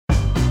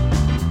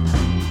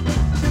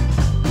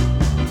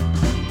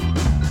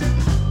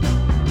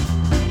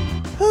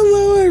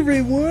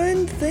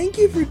everyone, thank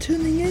you for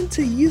tuning in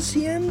to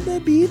UCM The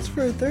Beats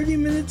for 30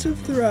 Minutes of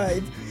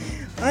Thrive.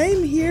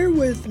 I'm here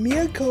with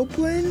Mia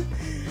Copeland.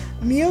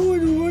 Mia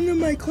was one of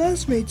my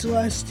classmates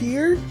last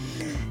year,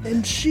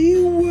 and she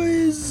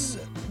was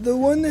the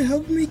one that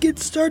helped me get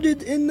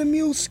started in the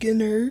Mule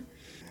Skinner.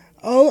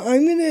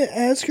 I'm going to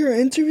ask her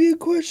interview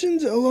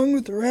questions along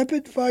with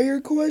rapid fire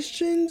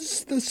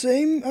questions, the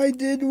same I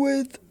did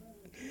with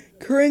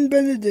Corinne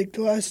Benedict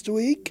last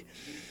week.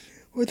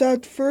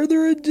 Without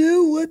further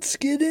ado, let's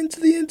get into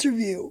the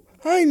interview.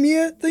 Hi,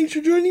 Mia. Thanks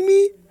for joining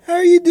me. How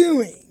are you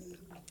doing?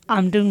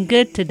 I'm doing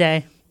good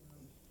today.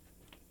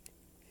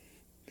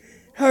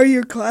 How are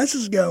your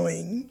classes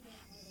going?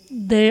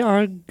 They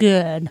are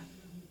good.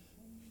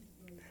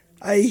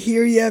 I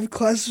hear you have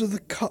classes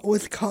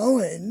with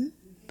Colin.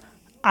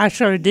 I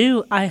sure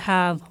do. I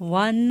have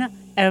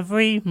one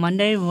every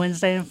Monday,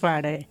 Wednesday, and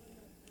Friday.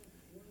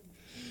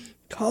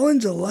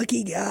 Colin's a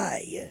lucky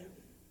guy.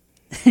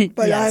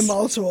 But Yes. I'm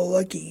also a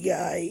lucky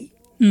guy.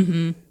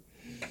 Mm-hmm.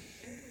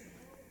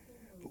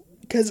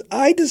 Because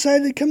I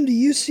decided to come to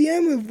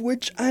UCM, of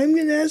which I'm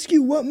going to ask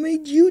you, what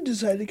made you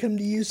decide to come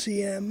to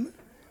UCM?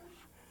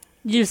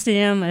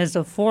 UCM is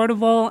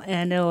affordable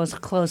and it was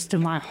close to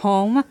my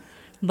home.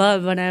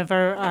 But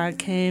whenever I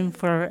came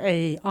for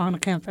a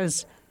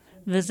on-campus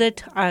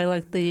visit, I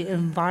like the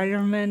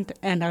environment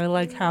and I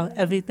like how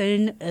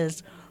everything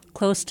is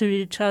close to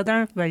each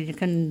other where you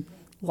can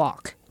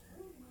walk.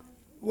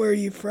 Where are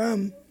you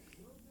from?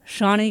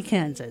 Shawnee,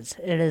 Kansas.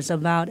 It is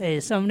about a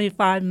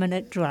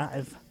 75-minute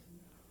drive.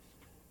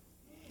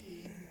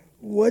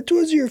 What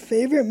was your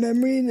favorite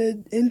memory in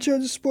the Intro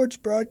to Sports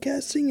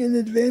Broadcasting and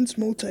Advanced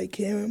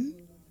Multicam?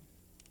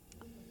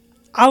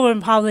 I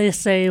would probably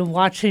say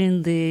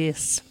watching the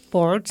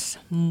sports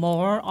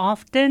more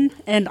often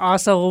and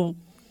also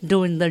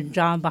doing the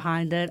job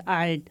behind it.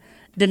 I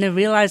didn't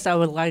realize I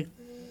would like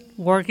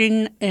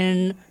working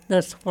in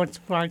the sports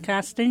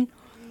broadcasting,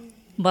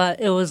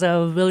 but it was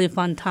a really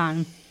fun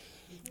time.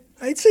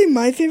 I'd say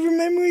my favorite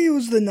memory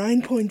was the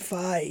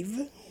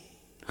 9.5.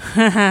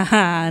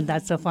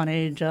 That's a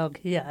funny joke,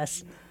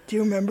 yes. Do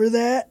you remember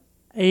that?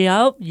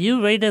 Yup,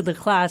 you rated the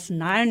class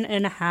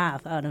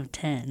 9.5 out of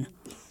 10.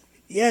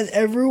 Yeah,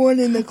 everyone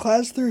in the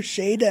class threw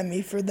shade at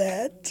me for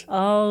that.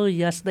 Oh,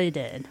 yes, they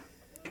did.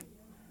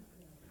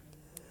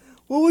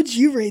 What would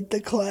you rate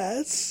the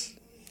class?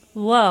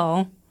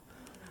 Well,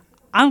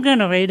 I'm going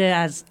to rate it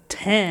as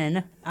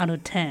 10 out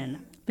of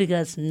 10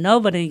 because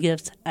nobody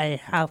gives a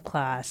half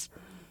class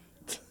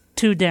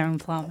to Darren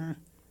Plummer.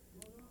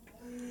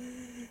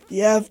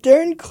 Yeah, if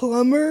Darren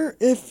Plummer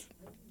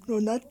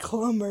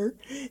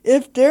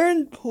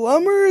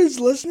is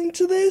listening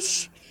to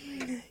this,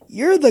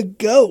 you're the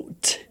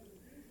GOAT.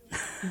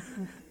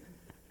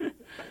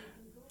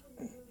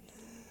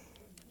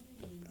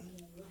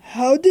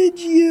 How did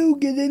you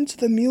get into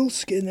the Mule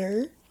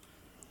Skinner?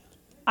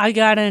 I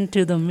got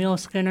into the Mule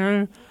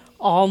Skinner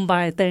all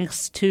by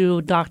thanks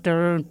to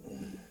Dr.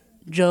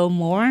 Joe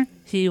Moore.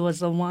 He was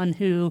the one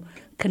who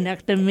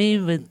connected me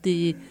with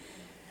the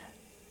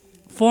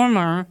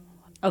former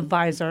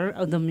advisor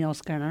of the Mule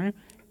Skinner,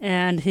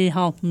 and he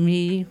helped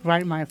me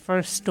write my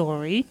first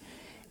story.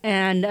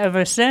 And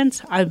ever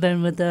since, I've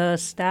been with the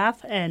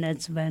staff, and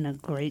it's been a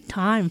great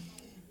time.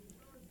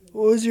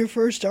 What was your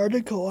first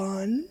article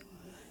on?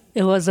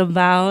 It was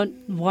about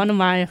one of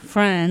my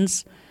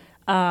friends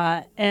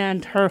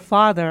and her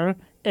father.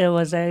 It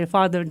was a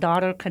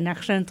father-daughter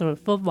connection through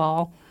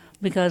football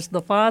because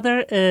the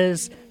father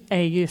is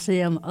a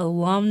UCM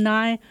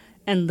alumni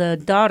and the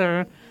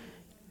daughter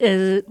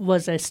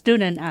was a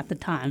student at the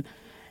time.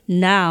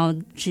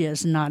 Now she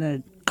is not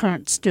a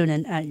current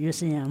student at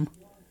UCM.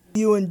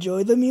 Do you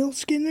enjoy the Mule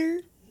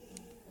Skinner?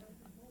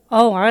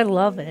 Oh, I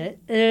love it.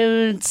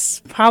 It's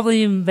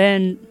probably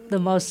been the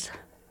most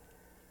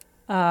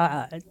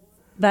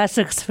best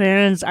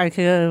experience I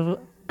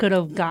could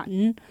have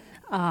gotten.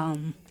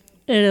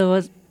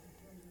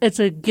 It's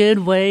a good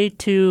way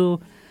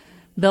to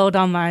build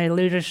on my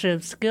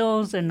leadership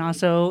skills and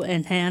also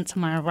enhance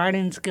my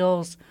writing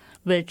skills,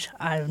 which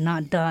I've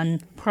not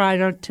done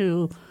prior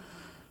to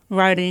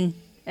writing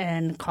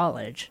in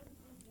college.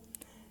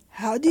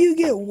 How do you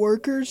get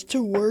workers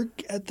to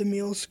work at the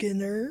Mule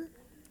Skinner?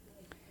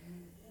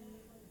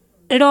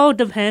 It all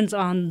depends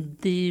on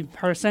the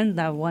person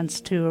that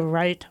wants to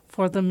write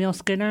for the Mule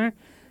Skinner.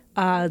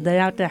 They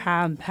have to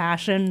have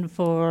passion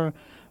for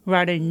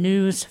writing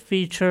news,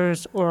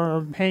 features, or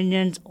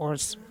opinions, or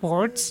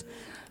sports,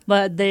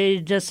 but they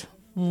just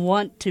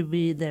want to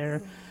be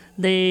there.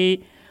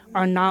 They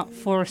are not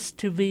forced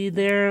to be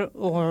there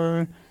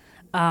or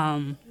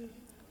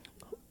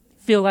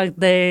feel like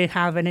they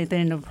have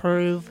anything to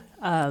prove.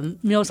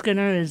 Mule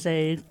Skinner is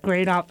a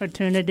great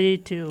opportunity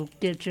to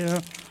get your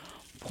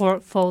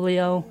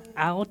portfolio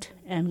out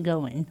and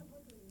going.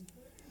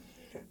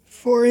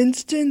 For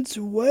instance,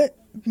 what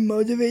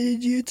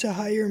motivated you to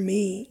hire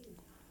me?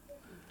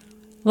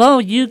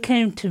 Well, you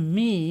came to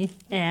me,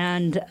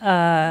 and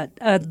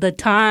at the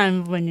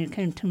time when you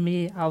came to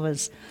me, I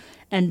was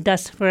in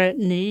desperate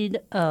need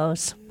of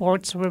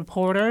sports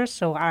reporter,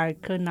 so I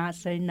could not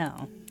say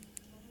no.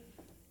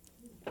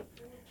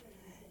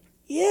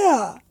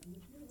 Yeah,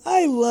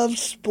 I love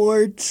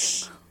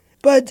sports.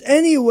 But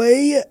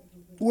anyway,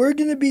 we're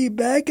going to be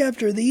back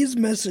after these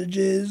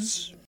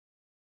messages.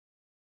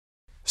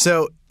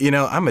 So,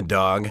 I'm a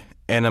dog,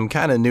 and I'm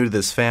kind of new to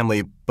this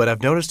family, but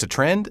I've noticed a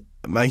trend.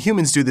 My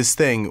humans do this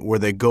thing where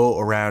they go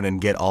around and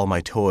get all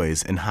my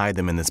toys and hide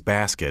them in this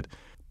basket,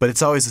 but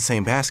it's always the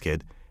same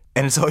basket,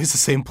 and it's always the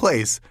same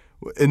place.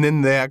 And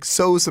then they act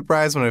so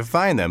surprised when I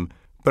find them,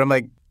 but I'm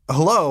like,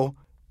 hello,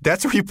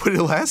 that's where you put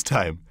it last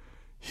time.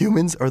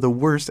 Humans are the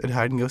worst at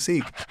hide and go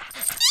seek.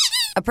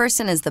 A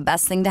person is the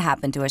best thing to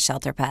happen to a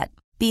shelter pet.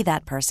 Be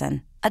that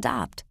person.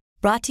 Adopt.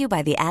 Brought to you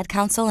by the Ad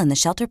Council and the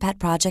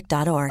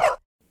ShelterPetProject.org.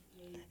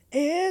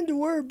 And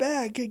we're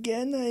back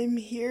again. I'm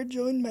here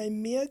joined by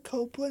Mia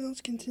Copeland. Let's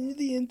continue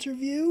the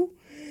interview.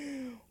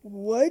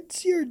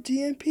 What's your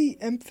DMP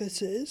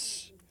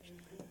emphasis?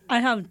 I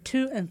have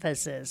two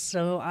emphases.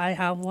 So I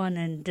have one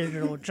in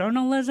digital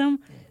journalism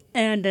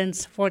and in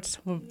sports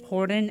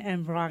reporting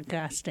and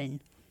broadcasting.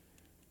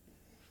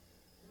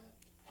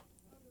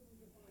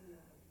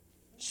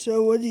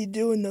 So what do you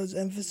do in those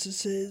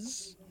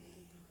emphases?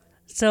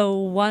 So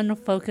one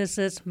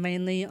focuses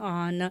mainly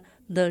on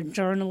the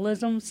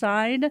journalism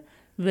side,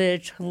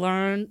 which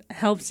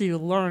helps you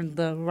learn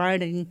the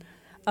writing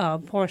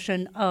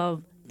portion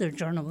of the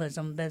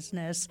journalism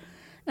business.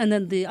 And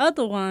then the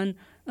other one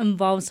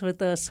involves with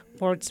the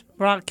sports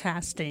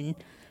broadcasting,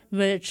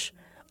 which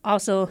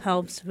also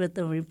helps with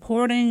the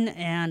reporting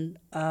and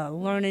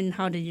learning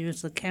how to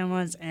use the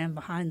cameras and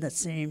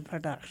behind-the-scene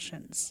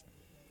productions.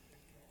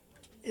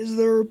 Is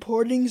the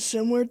reporting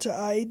similar to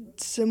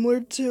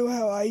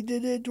how I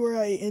did it, where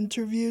I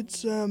interviewed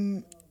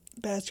some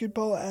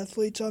basketball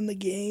athletes on the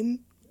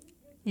game?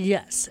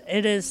 Yes,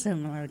 it is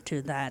similar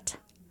to that.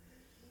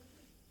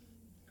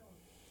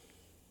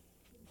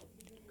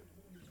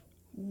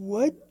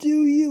 What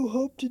do you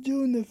hope to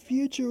do in the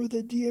future with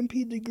a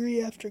DMP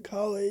degree after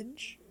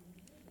college?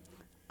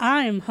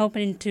 I'm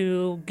hoping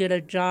to get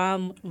a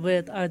job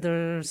with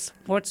either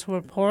sports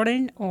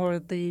reporting or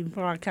the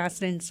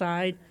broadcasting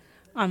side.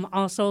 I'm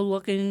also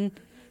looking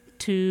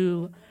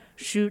to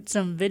shoot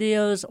some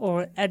videos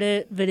or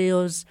edit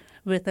videos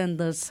within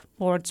the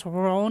sports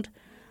world.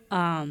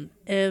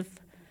 If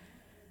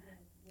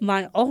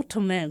my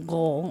ultimate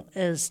goal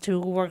is to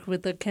work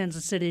with the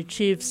Kansas City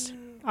Chiefs,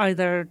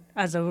 either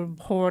as a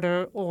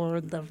reporter or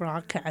the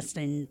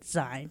broadcasting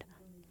side.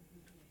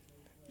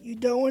 You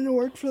don't want to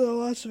work for the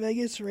Las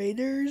Vegas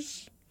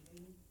Raiders?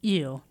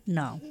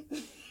 No.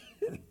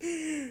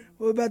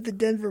 What about the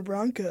Denver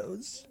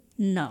Broncos?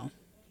 No.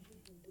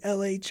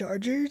 LA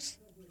Chargers?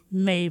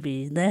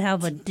 Maybe. They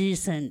have a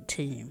decent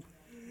team.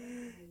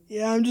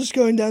 Yeah, I'm just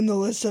going down the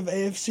list of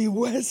AFC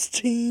West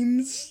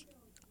teams.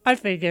 I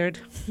figured.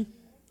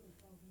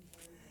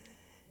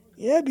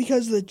 Yeah,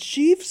 because the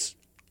Chiefs,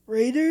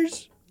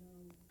 Raiders,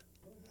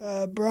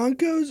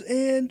 Broncos,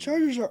 and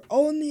Chargers are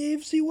all in the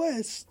AFC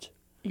West.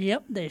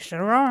 Yep, they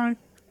sure are.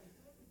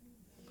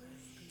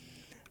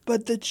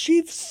 But the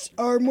Chiefs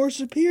are more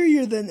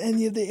superior than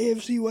any of the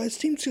AFC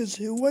West teams, because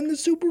who won the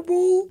Super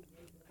Bowl?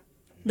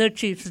 The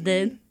Chiefs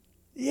did.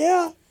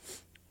 Yeah.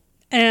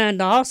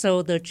 And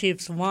also, the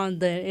Chiefs won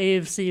the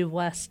AFC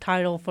West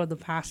title for the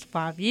past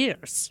 5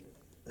 years.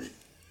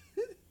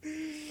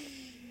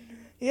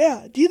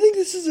 Yeah. Do you think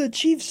this is a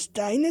Chiefs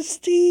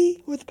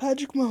dynasty with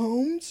Patrick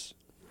Mahomes?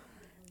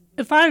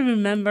 If I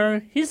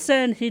remember, he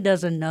said he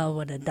doesn't know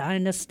what a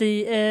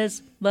dynasty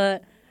is,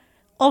 but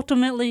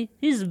ultimately,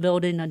 he's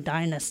building a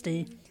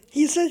dynasty.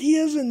 He said he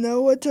doesn't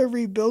know what a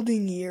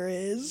rebuilding year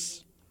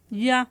is.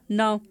 Yeah,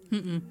 no,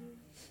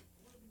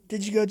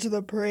 Did you go to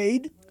the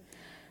parade?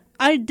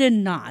 I did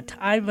not.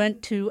 I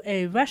went to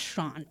a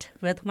restaurant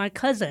with my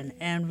cousin,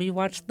 and we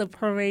watched the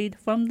parade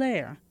from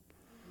there.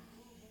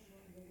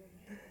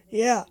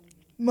 Yeah.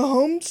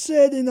 Mahomes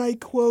said, and I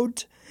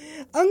quote,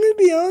 "I'm going to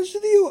be honest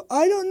with you,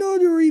 I don't know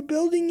what a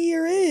rebuilding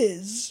year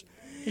is.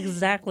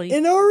 Exactly.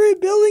 In our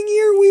rebuilding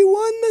year, we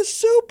won the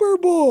Super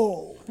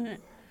Bowl."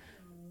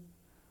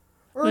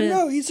 Or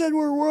no, he said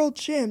we're world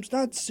champs,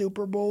 not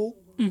Super Bowl.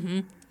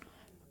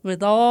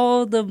 With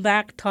all the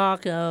back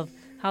talk of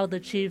how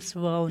the Chiefs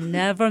will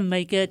never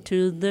make it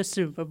to the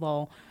Super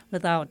Bowl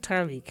without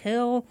Tyreek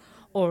Hill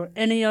or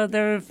any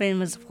other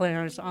famous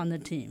players on the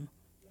team.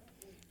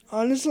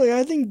 Honestly,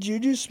 I think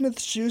Juju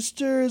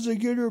Smith-Schuster is a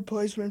good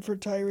replacement for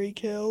Tyreek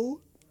Hill.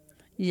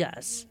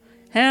 Yes.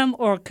 Him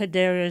or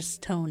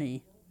Kadarius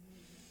Toney.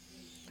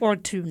 Or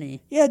Tooney.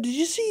 Yeah, did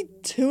you see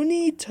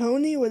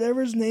Tony,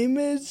 whatever his name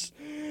is,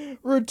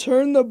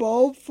 return the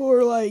ball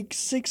for like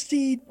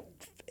 68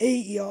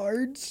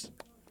 yards?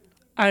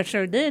 I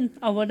sure did.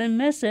 I wouldn't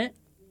miss it.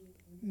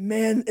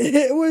 Man,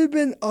 it would have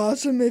been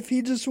awesome if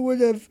he just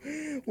would have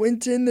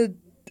went in the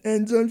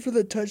end zone for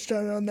the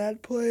touchdown on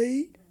that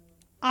play.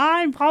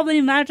 I probably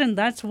imagine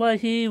that's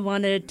what he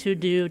wanted to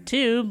do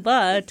too,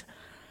 but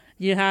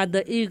you had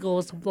the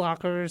Eagles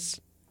blockers,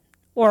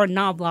 or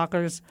not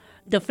blockers,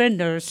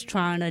 defenders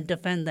trying to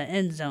defend the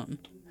end zone.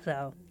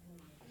 So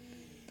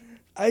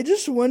I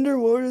just wonder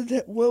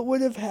what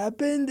would have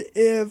happened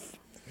if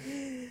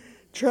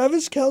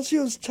Travis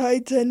Kelce was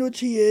tight end, which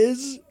he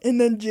is, and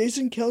then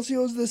Jason Kelce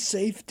was the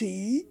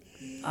safety.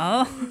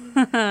 Oh.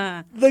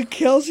 The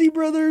Kelce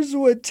brothers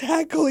would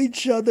tackle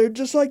each other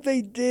just like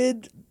they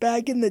did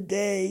back in the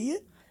day.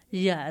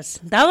 Yes,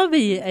 that would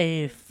be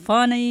a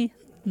funny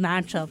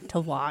matchup to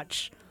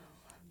watch.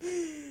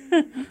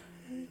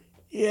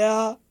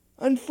 Yeah.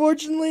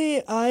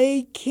 Unfortunately,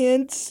 I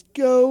can't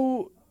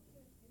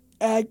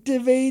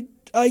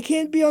I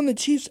can't be on the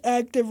Chiefs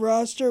active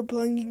roster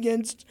playing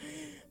against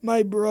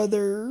my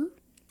brother.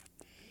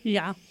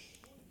 Yeah.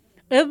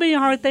 It'll be a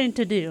hard thing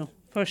to do,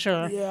 for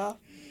sure. Yeah.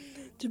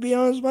 To be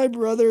honest, my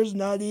brother is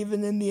not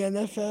even in the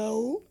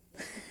NFL.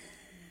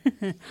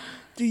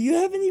 Do you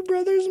have any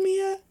brothers,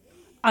 Mia?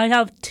 I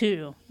have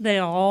 2. They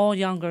are all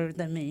younger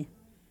than me.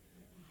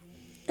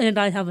 And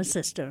I have a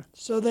sister.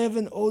 So they have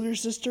an older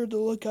sister to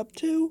look up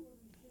to?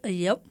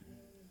 Yep.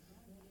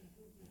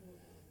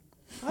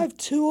 I have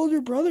 2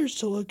 older brothers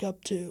to look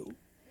up to.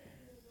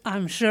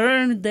 I'm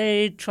sure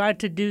they try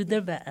to do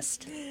their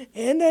best.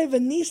 And I have a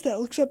niece that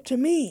looks up to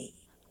me.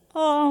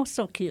 Oh,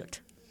 so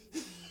cute.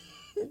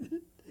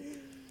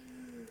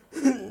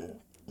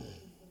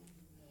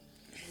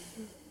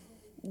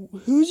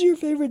 Who's your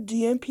favorite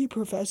DMP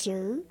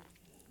professor?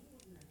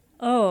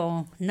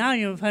 Oh, now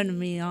you're putting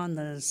me on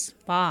the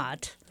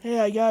spot. Hey,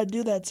 I gotta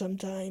do that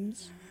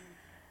sometimes.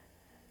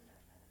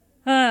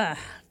 To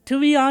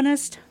be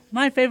honest,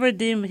 my favorite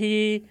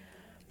DMP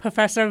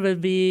professor would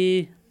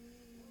be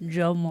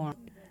Joe Moore.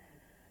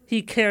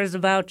 He cares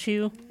about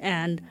you,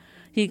 and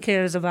he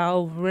cares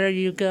about where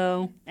you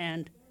go,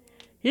 and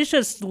he's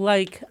just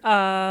like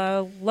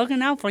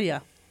looking out for you.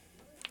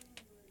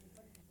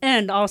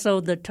 And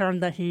also the term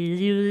that he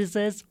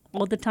uses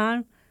all the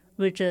time,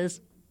 which is,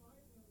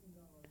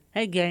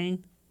 "Hey,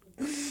 gang."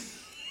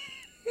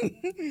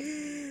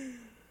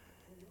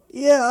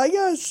 Yeah, I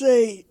gotta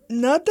say,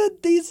 not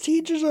that these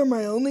teachers are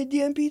my only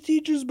DMP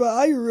teachers, but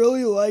I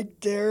really like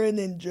Darren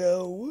and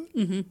Joe.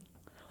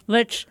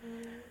 Which,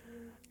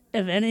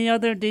 if any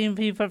other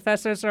DMP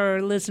professors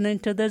are listening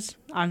to this,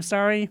 I'm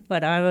sorry,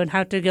 but I would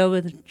have to go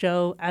with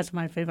Joe as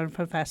my favorite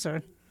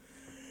professor.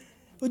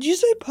 Would you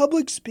say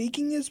public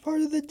speaking is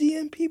part of the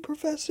DMP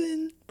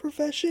profession?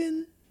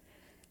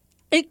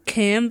 It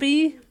can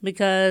be,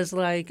 because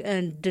like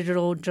in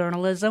digital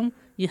journalism,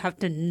 you have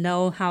to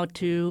know how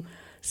to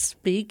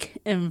speak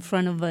in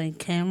front of a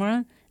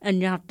camera,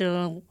 and you have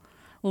to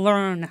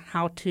learn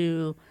how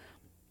to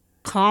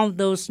calm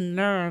those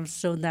nerves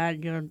so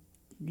that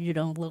you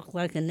don't look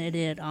like an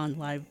idiot on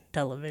live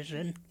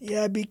television.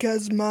 Yeah,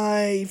 because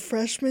my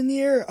freshman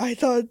year, I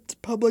thought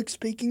public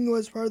speaking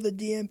was part of the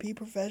DMP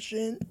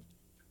profession.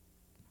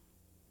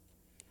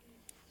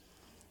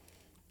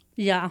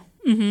 Yeah,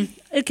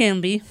 it can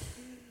be.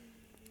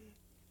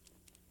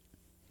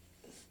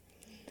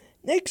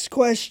 Next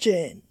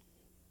question.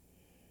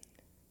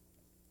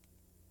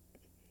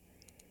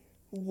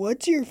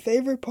 What's your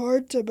favorite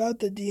part about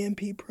the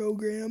DMP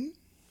program?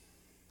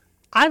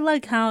 I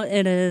like how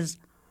it is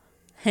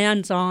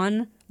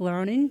hands-on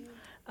learning.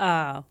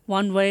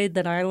 One way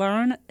that I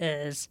learn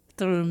is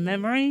through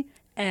memory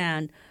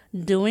and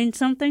doing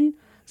something.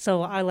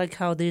 So I like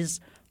how these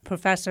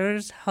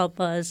professors help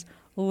us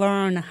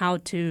learn how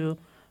to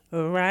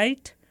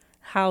write,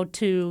 how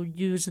to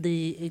use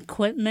the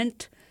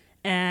equipment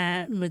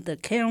and with the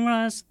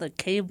cameras, the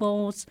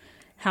cables,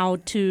 how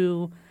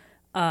to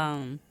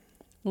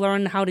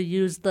learn how to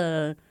use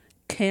the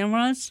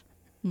cameras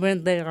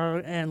when they are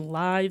in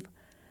live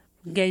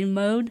game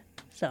mode.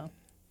 So,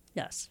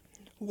 yes.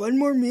 One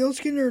more Meal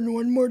Skinner and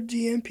one more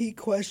DMP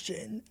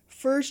question.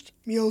 First,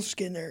 Meal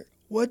Skinner.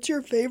 What's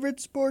your favorite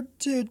sport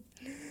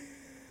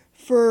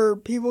for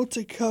people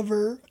to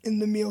cover in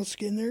the Meal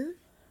Skinner?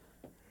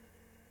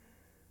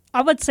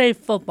 I would say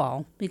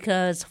football,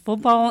 because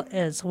football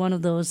is one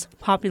of those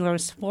popular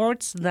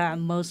sports that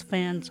most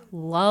fans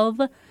love,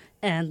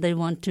 and they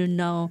want to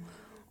know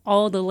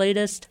all the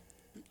latest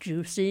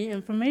juicy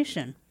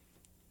information.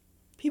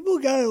 People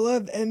gotta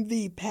love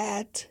MV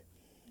Pat.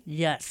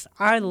 Yes,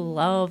 I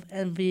love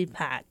MV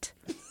Pat.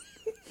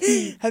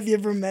 Have you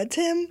ever met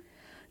him?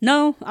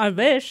 No, I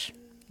wish.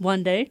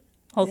 One day,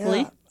 hopefully.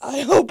 Yeah, I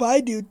hope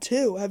I do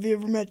too. Have you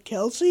ever met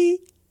Kelsey?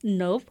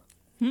 Nope.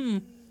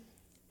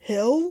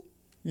 Hill?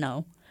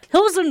 No.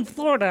 Hill's in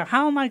Florida.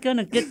 How am I going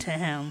to get to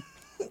him?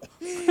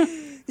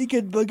 You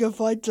could book a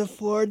flight to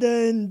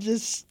Florida and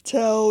just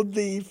tell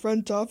the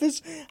front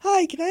office,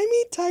 "Hi, can I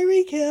meet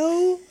Tyreek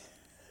Hill?"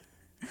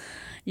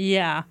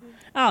 Yeah,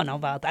 I don't know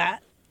about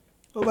that.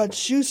 What about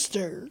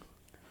Schuster?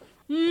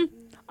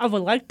 I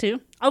would like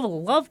to. I would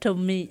love to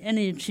meet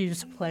any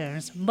Chiefs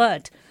players,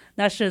 but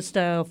that's just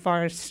a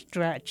far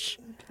stretch.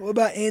 What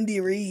about Andy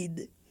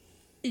Reid?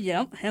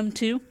 Yep, him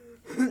too.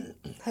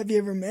 Have you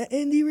ever met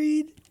Andy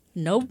Reid?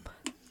 Nope.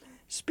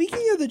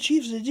 Speaking of the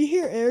Chiefs, did you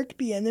hear Eric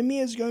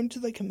Bieniemy is going to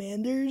the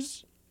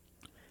Commanders?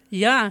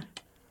 Yeah,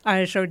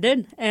 I sure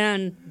did.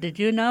 And did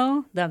you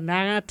know that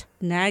Matt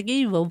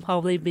Nagy will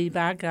probably be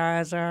back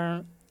as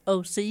our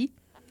OC?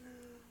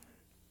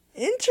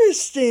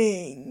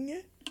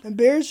 Interesting.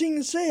 Embarrassing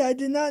to say, I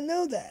did not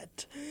know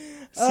that.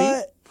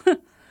 See?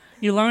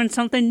 You learn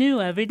something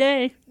new every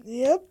day.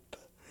 Yep.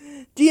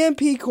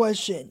 DMP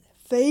question.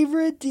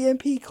 Favorite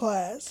DMP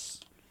class?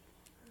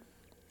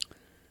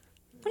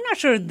 I'm not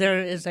sure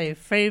there is a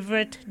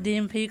favorite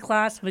DMP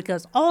class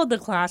because all the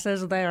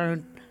classes, they are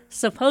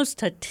supposed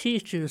to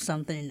teach you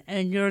something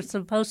and you're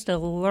supposed to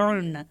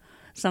learn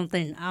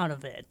something out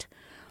of it.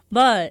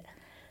 But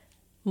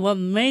what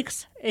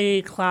makes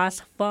a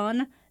class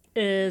fun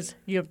is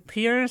your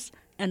peers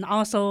and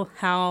also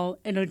how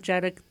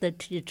energetic the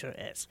teacher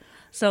is.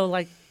 So,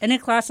 like, any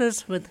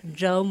classes with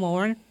Joe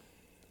Moore,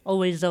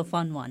 always a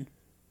fun one.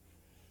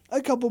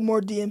 A couple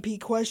more DMP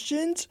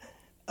questions.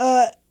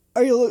 Are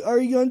you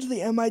going to the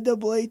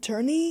MIAA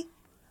tourney?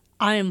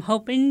 I am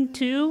hoping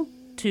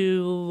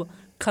to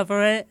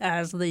cover it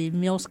as the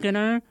Mule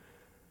Skinner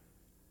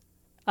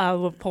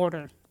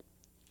reporter.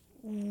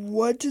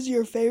 What is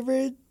your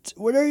favorite?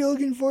 What are you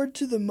looking forward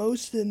to the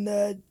most in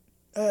the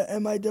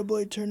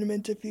MIAA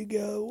tournament if you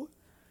go?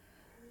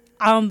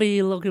 I'll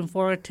be looking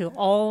forward to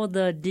all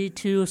the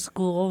D2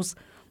 schools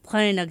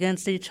playing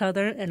against each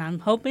other, and I'm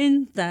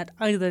hoping that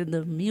either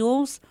the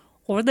Mules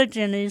or the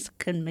Jennies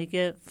can make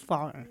it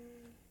far.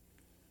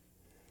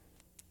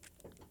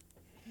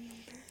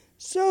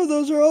 So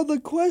those are all the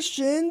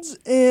questions,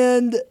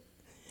 and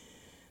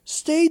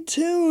stay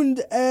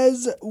tuned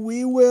as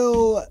we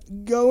will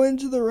go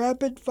into the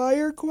rapid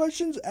fire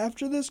questions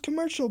after this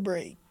commercial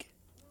break.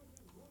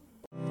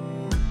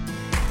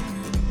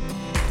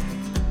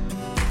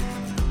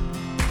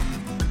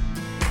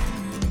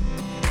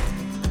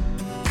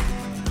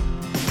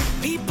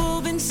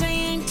 People been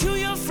saying to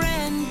your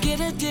friend, get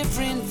a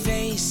different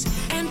face,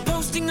 and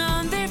posting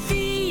on their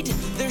feed,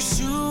 they're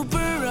super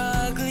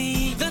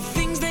ugly. The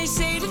things they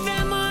say to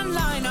them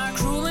online are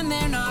cruel and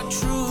they're not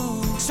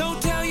true. So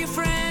tell your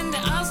friend,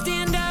 I'll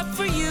stand up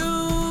for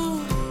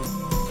you.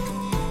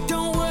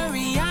 Don't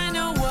worry, I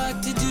know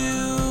what to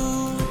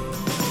do.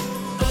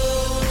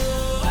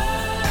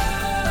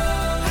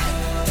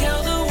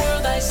 Tell the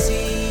world I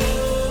see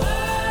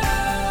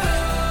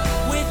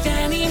with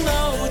an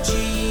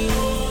emoji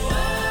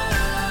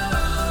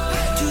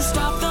to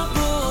stop the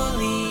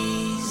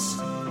bullies.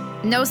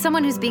 Know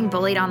someone who's being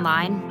bullied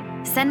online?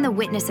 Send the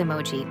witness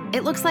emoji.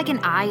 It looks like an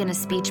eye in a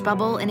speech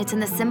bubble, and it's in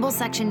the symbol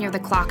section near the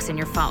clocks in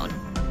your phone.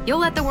 You'll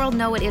let the world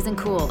know it isn't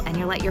cool, and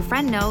you'll let your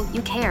friend know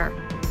you care.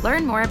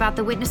 Learn more about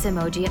the witness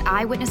emoji at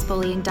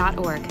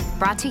iWitnessBullying.org.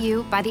 Brought to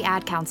you by the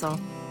Ad Council.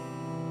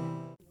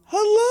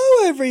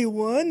 Hello,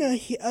 everyone.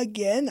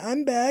 Again,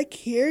 I'm back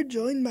here,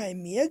 joined by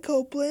Mia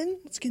Copeland.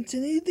 Let's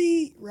continue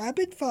the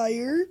rapid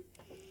fire.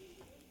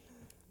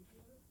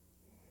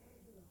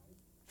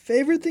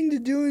 Favorite thing to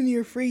do in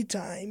your free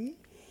time?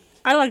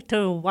 I like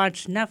to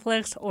watch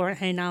Netflix or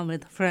hang out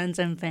with friends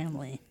and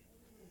family.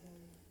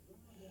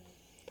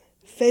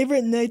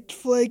 Favorite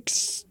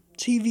Netflix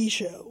TV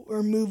show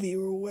or movie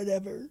or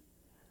whatever?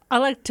 I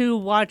like to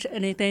watch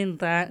anything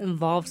that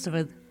involves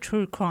with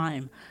true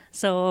crime.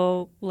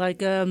 So,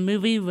 like a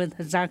movie with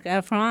Zac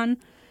Efron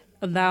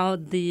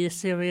about the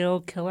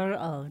serial killer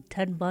of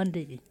Ted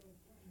Bundy.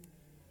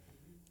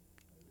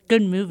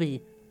 Good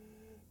movie.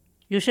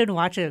 You should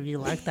watch it if you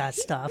like that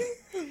stuff.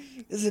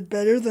 Is it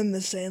better than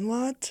The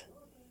Sandlot?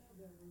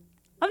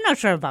 I'm not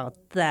sure about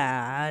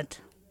that.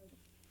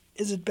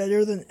 Is it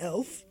better than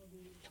Elf?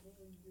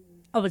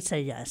 I would say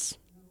yes.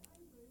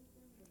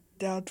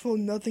 Doubtful.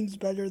 Nothing's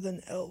better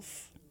than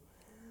Elf.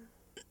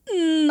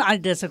 I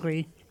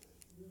disagree.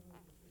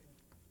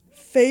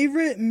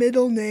 Favorite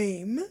middle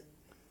name?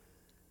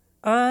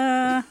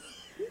 Uh,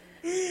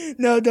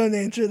 No, don't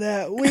answer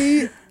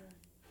that.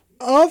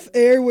 Off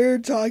air, we were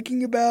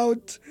talking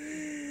about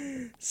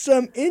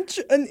an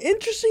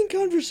interesting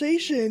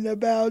conversation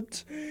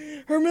about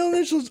her middle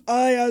initials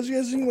I was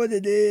guessing what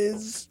it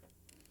is.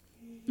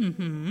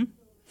 you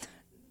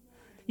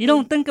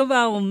don't think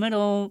about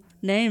middle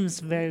names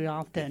very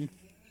often.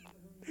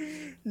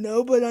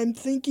 No, but I'm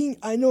thinking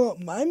I know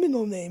what my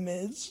middle name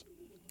is.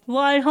 Well,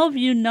 I hope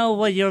you know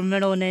what your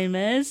middle name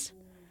is.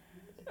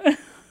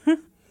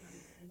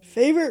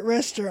 Favorite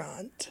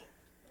restaurant?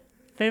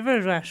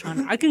 Favorite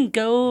restaurant? I can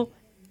go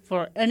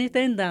for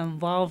anything that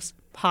involves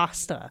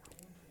pasta.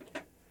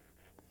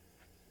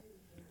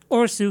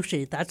 Or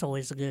sushi. That's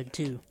always good,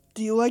 too.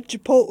 Do you like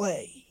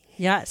Chipotle?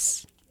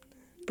 Yes.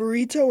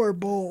 Burrito or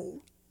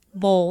bowl?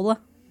 Bowl.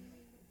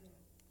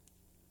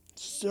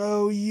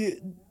 So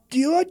do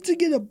you like to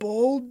get a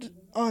bowl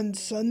on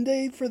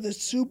Sunday for the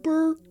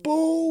Super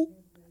Bowl?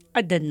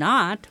 I did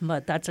not,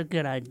 but that's a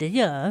good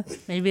idea.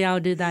 Maybe I'll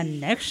do that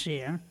next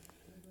year.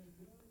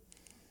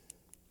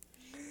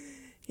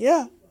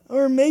 Yeah.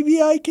 Or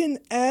maybe I can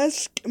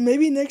ask,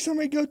 maybe next time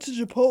I go to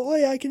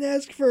Chipotle, I can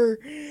ask for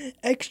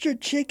extra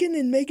chicken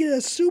and make it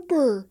a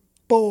Super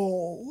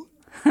Bowl.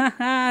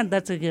 Haha,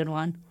 that's a good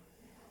one.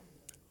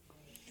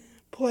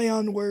 Play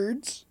on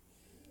words.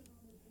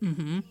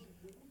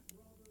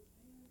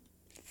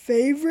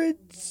 Favorite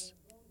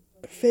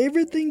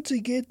thing to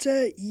get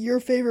at your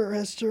favorite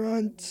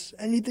restaurant?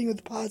 Anything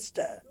with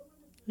pasta?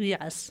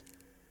 Yes.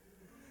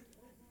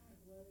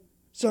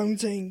 So I'm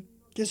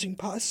guessing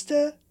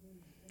pasta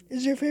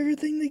is your favorite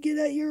thing to get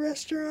at your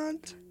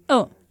restaurant?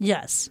 Oh,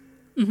 yes.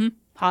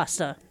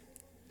 Pasta.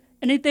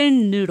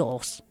 Anything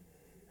noodles.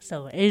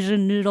 So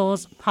Asian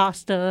noodles,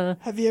 pasta.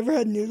 Have you ever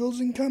had Noodles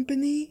and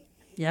Company?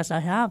 Yes, I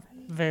have.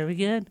 Very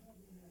good.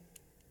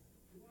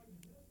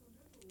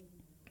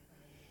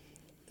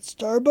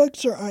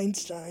 Starbucks or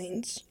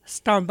Einstein's?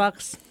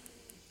 Starbucks.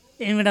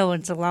 Even though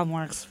it's a lot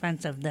more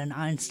expensive than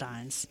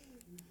Einstein's.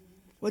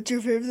 What's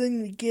your favorite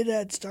thing to get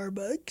at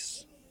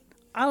Starbucks?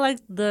 I like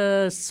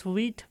the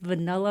sweet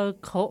vanilla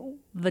cold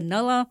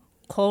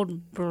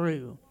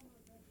brew.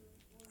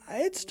 I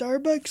had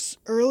Starbucks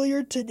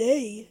earlier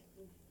today.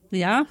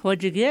 Yeah?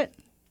 What'd you get?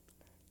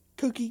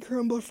 Cookie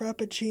crumble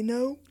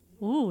frappuccino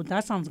Ooh,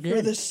 that sounds for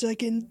good. the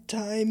second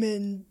time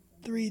in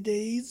 3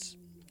 days.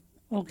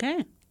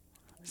 Okay.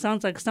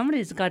 Sounds like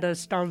somebody's got a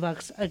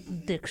Starbucks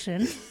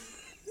addiction.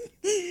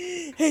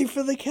 Hey,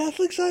 for the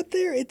Catholics out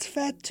there, it's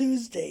Fat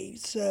Tuesday,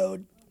 so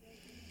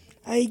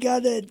I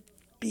gotta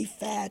be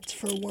fat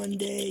for one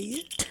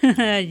day.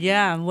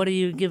 Yeah, what are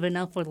you giving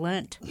up for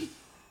Lent?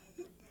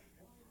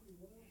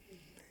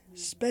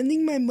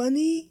 Spending my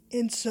money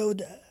in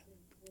soda.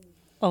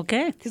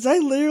 Okay. Because I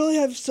literally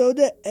have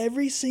soda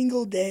every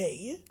single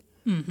day.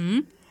 Mm-hmm.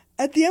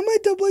 At the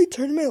MIAA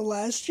tournament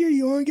last year,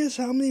 you want to guess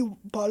how many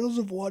bottles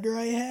of water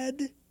I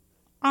had?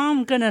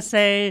 I'm gonna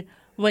say,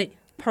 wait,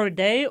 per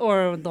day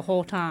or the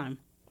whole time?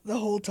 The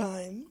whole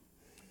time.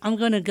 I'm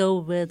gonna go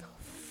with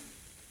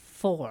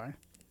 4.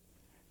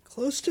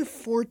 Close to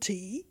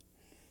 40.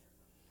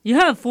 You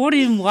have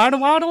 40 water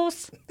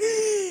bottles?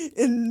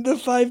 In the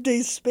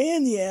 5-day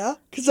span, yeah.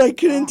 Because I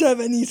couldn't have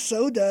any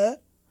soda.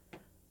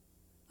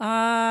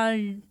 Yeah,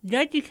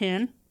 you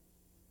can.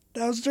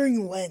 That was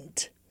during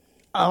Lent.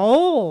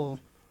 Oh,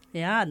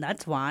 yeah,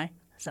 that's why.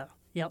 So,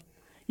 yep.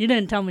 You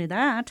didn't tell me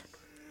that.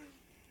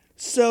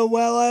 So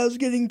while I was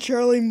getting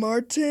Charlie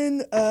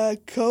Martin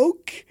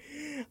Coke,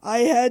 I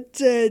had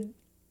to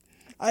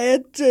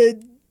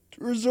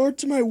resort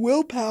to my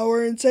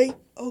willpower and say,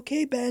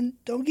 "Okay, Ben,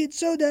 don't get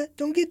soda.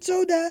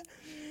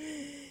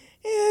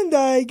 And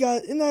I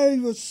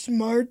was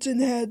smart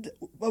and had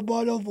a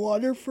bottle of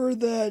water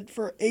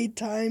for 8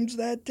 times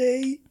that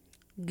day.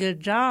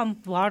 Good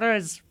job. Water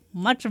is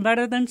much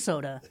better than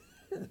soda.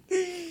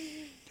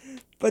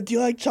 But do you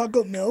like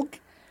chocolate milk?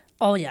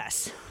 Oh,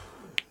 yes.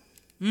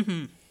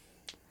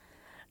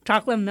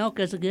 Chocolate milk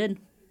is good.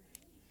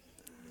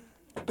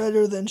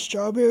 Better than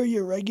strawberry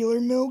or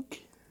regular milk?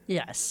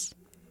 Yes.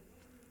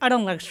 I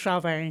don't like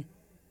strawberry.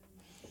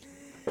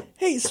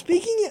 Hey,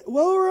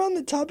 while we're on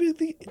the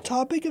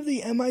topic of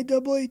the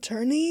MIAA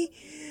tourney,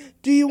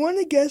 do you want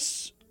to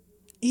guess?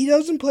 He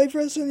doesn't play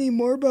for us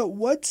anymore, but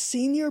what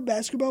senior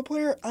basketball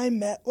player I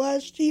met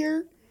last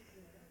year?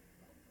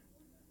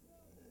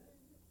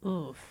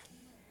 Oof.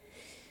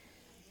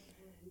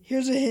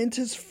 Here's a hint.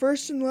 His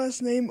first and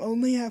last name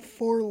only have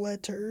 4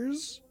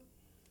 letters.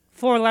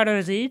 4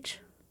 letters each?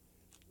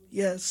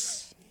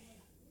 Yes.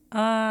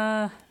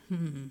 What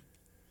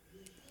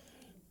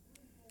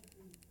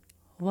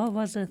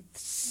was a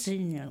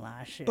senior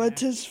last year? But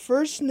his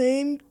first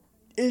name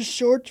is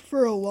short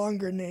for a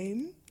longer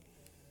name.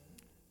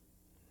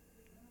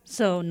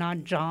 So,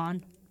 not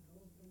John?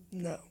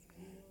 No.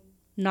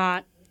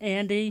 Not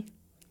Andy?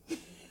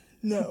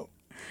 No.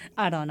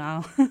 I don't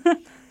know.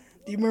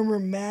 Do you remember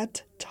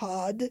Matt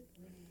Todd?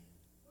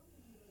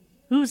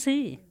 Who's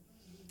he?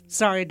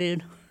 Sorry,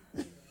 dude.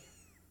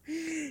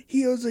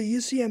 He was a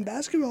UCM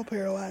basketball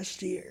player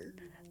last year.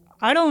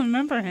 I don't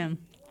remember him.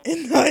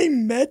 And I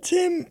met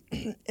him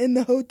in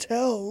the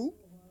hotel.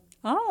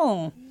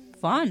 Oh,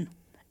 fun.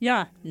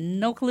 Yeah,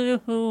 no clue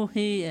who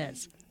he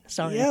is.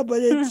 Sorry. Yeah,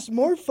 but it's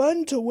more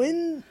fun to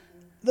win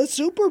the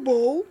Super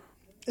Bowl,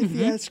 if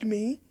you ask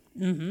me.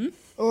 Mm-hmm.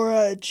 Or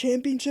a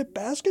championship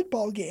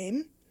basketball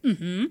game.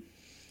 Mm-hmm.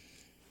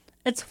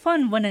 It's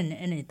fun winning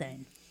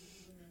anything.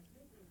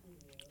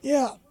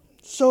 Yeah.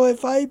 So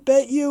if I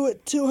bet you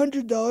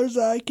 $200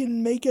 that I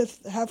can make a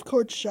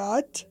half-court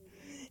shot,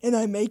 and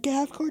I make a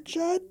half-court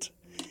shot,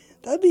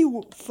 that'd be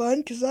fun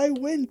because I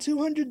win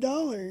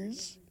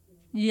 $200.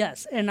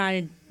 Yes, and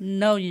I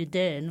know you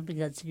did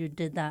because you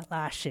did that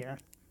last year.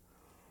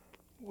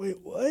 Wait,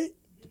 what?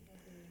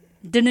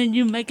 Didn't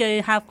you make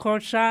a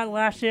half-court shot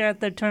last year at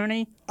the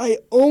tourney? I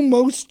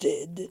almost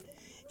did.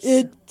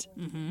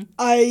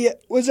 I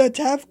was at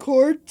half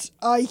court.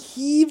 I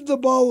heaved the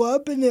ball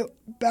up and it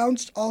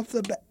bounced off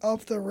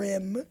the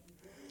rim.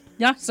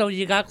 Yeah, so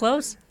you got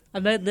close. I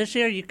bet this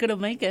year you could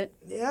have made it.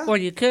 Yeah. Or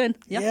you could.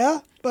 Yep. Yeah,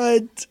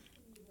 but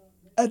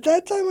at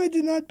that time I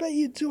did not bet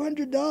you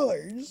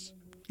 $200.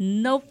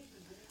 Nope.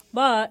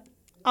 But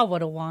I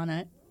would have won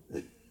it.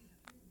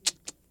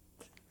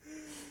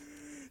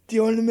 Do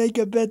you want to make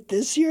a bet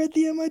this year at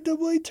the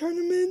MIAA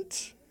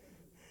tournament?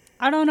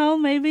 I don't know,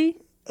 maybe.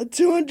 A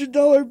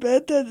 $200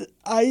 bet that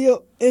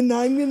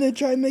I'm gonna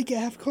try and make a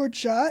half court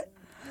shot?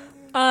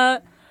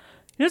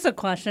 Here's a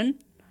question.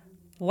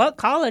 What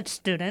college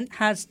student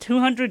has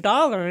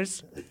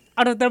 $200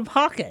 out of their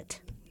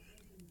pocket?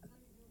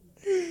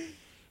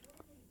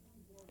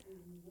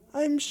 I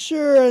I'm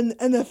sure an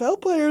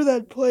NFL player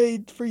that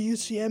played for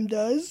UCM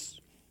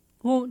does.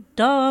 Well,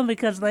 duh,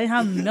 because they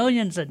have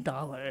millions of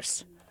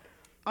dollars.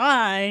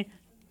 I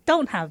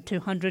don't have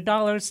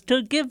 $200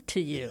 to give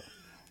to you.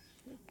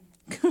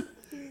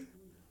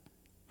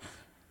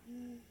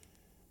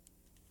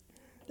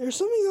 There's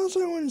something else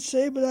I want to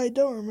say, but I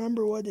don't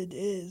remember what it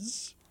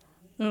is.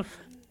 Oof,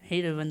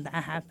 hate it when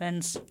that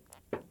happens.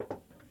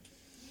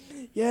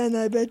 Yeah, and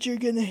I bet you're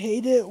gonna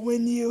hate it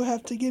when you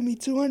have to give me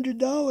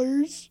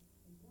 $200.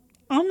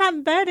 I'm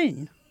not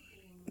betting.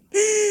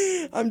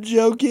 I'm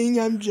joking.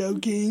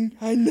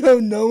 I know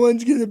no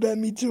one's gonna bet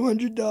me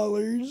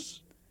 $200.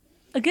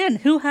 Again,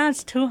 who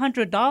has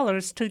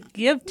 $200 to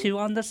give to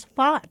on the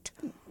spot?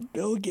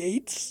 Bill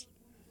Gates?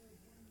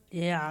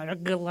 Yeah,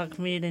 good luck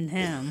meeting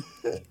him.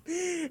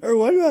 Or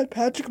what about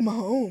Patrick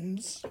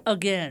Mahomes?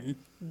 Again,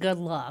 good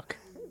luck.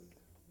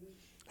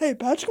 Hey,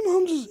 Patrick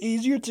Mahomes is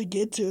easier to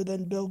get to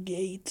than Bill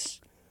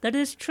Gates. That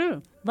is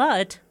true,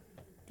 but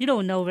you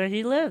don't know where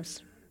he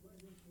lives.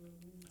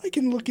 I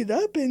can look it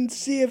up and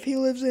see if he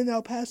lives in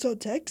El Paso,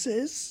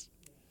 Texas.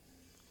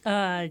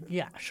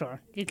 Yeah, sure,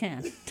 you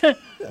can.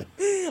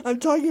 I'm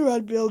talking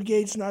about Bill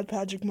Gates, not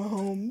Patrick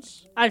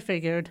Mahomes. I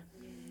figured.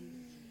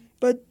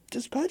 But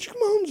does Patrick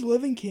Mahomes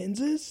live in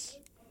Kansas?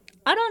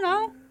 I don't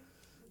know.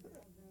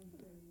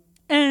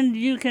 And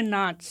you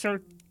cannot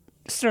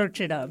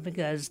search it up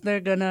because they're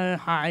gonna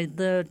hide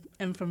the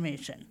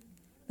information.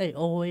 They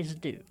always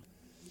do.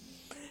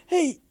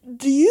 Hey,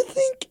 do you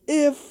think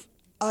if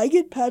I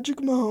get Patrick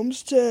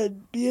Mahomes to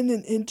be in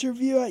an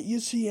interview at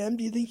UCM,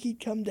 do you think he'd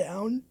come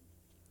down?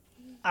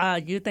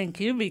 You think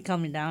you'd be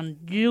coming down.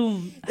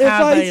 You If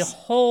have I a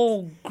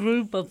whole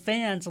group of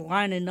fans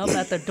lining up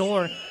at the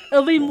door.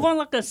 It'll be more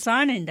like a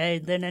signing day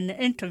than an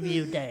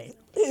interview day.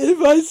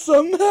 If I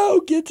somehow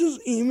get his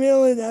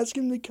email and ask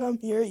him to come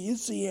here at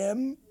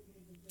UCM?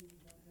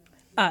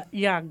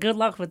 Yeah, good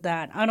luck with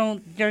that.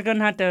 You're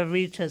gonna have to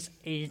reach his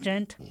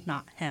agent,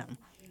 not him.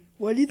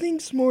 What do you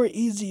think's more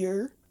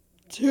easier?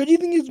 Who do you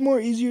think is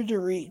more easier to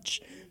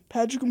reach?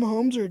 Patrick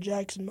Mahomes or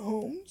Jackson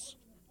Mahomes?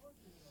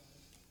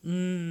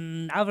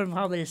 I would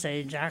probably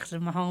say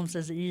Jackson Mahomes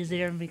is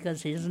easier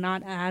because he's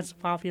not as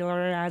popular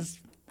as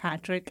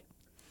Patrick.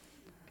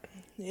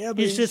 Yeah, but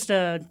He's just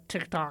a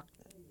TikTok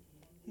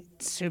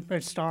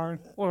superstar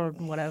or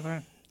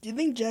whatever. do you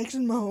think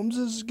Jackson Mahomes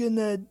is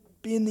gonna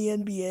be in the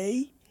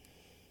NBA?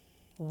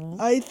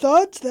 I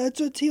thought that's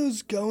what he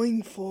was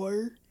going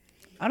for.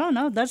 I don't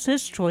know. That's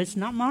his choice,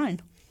 not mine.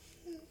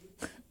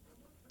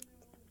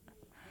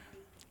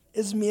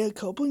 Is Mia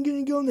Copeland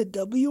gonna go in the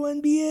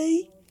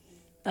WNBA?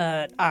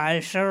 I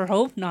sure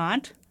hope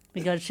not,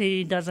 because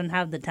she doesn't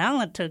have the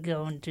talent to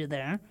go into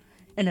there.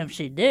 And if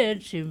she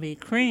did, she'd be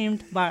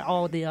creamed by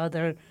all the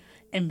other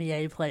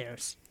NBA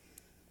players.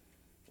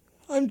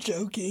 I'm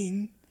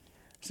joking.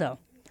 So,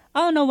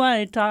 I don't know why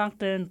I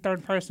talked in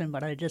third person,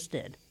 but I just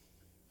did.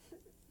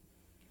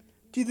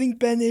 Do you think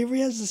Ben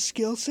Avery has the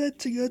skill set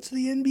to go to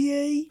the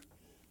NBA?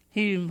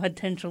 He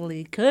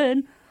potentially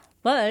could,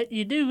 but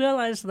you do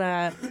realize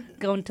that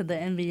going to the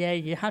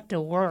NBA, you have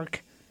to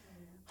work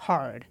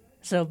hard.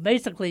 So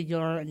basically,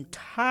 your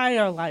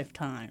entire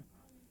lifetime.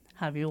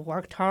 Have you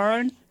worked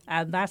hard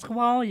at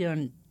basketball your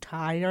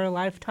entire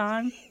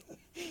lifetime?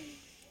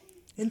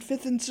 In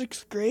 5th and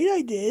 6th grade,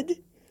 I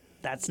did.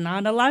 That's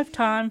not a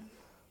lifetime.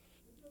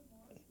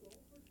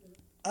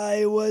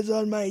 I was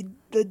on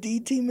the D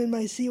team in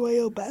my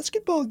CYO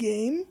basketball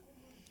game.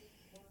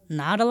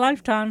 Not a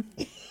lifetime.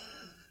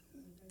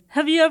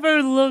 Have you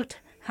ever looked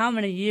how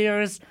many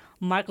years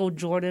Michael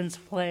Jordan's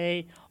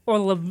play or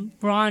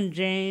LeBron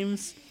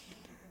James?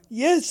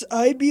 Yes,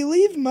 I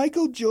believe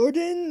Michael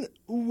Jordan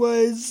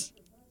was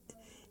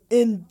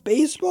in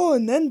baseball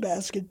and then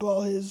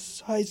basketball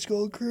his high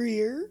school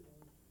career.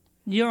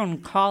 You're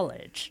in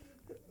college.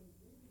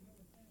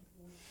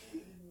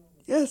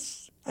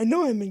 Yes, I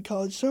know I'm in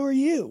college, so are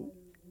you.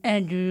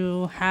 And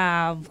you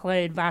have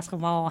played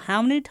basketball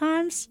how many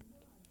times?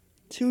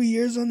 2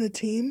 years on the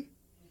team.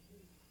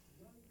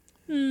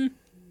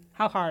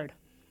 How hard?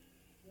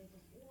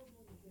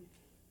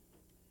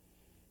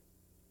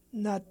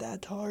 Not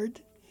that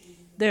hard.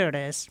 There it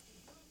is.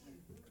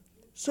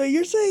 So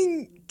you're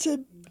saying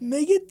to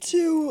make it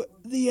to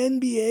the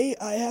NBA,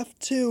 I have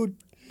to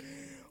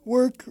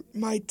work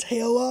my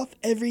tail off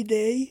every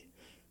day?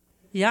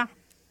 Yeah.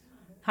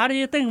 How do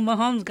you think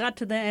Mahomes got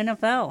to the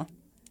NFL?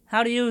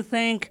 How do you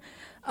think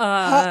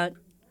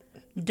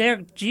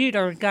Derek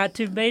Jeter got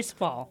to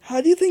baseball?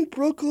 How do you think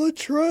Brooke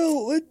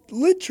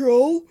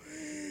Littrell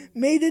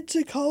made it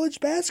to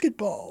college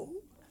basketball?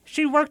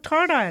 She worked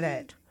hard at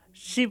it.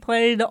 She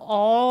played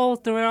all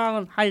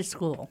throughout high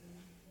school.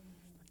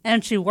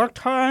 And she worked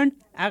hard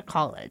at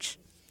college.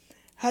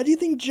 How do you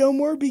think Joe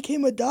Moore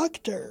became a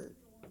doctor?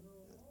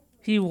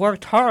 He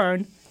worked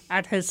hard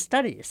at his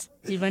studies.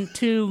 He went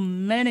to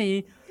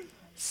many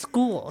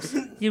schools.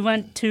 He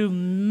went to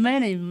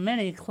many,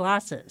 many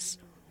classes.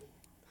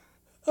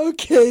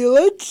 Okay,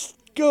 let's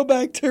go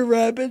back to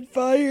rapid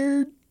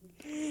fire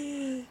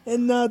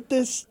and not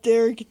this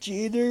Derek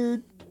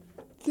Jeter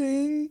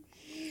thing.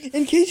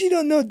 In case you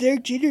don't know,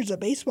 Derek Jeter's a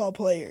baseball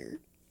player.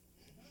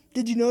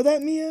 Did you know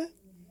that, Mia?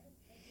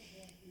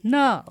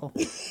 No,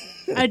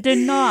 I did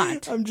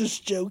not. I'm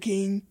just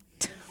joking.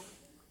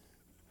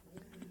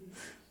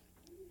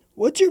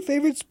 What's your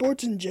favorite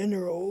sports in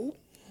general?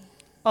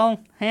 Oh,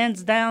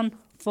 hands down,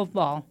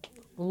 football.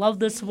 Love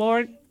the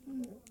sport.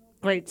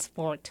 Great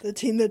sport. The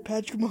team that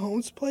Patrick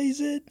Mahomes plays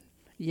it?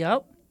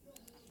 Yep,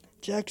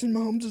 Jackson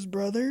Mahomes'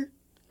 brother?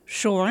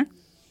 sure.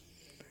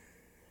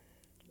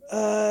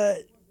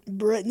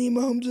 Brittany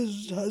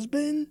Mahomes'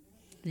 husband?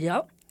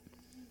 Yep,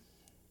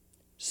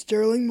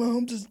 Sterling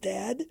Mahomes'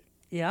 dad?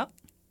 yep.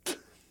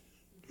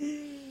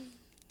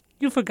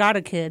 You forgot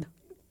a kid.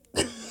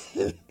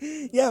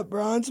 Yeah,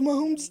 Bronze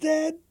Mahomes'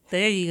 dad?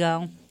 There you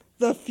go.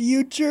 The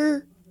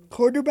future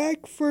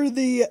quarterback for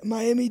the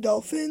Miami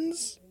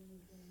Dolphins?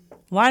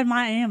 Why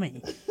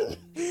Miami?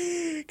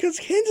 Because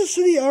Kansas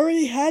City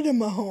already had a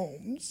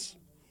Mahomes.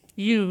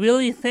 You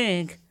really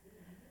think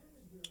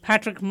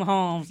Patrick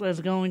Mahomes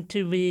is going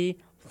to be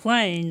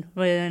playing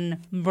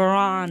when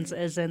Bronze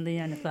is in the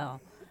NFL?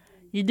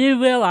 You do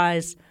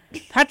realize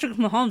Patrick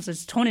Mahomes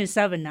is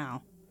 27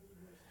 now.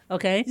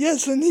 Okay?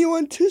 Yes, and he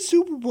won 2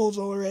 Super Bowls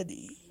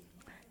already.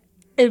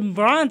 If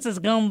Bronze is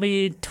going to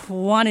be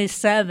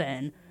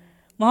 27,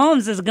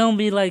 Mahomes is going to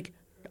be like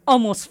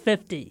almost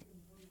 50.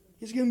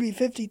 He's going to be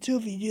 52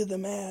 if you do the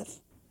math.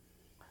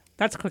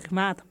 That's quick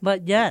math,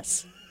 but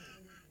yes.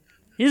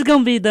 He's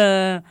going to be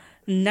the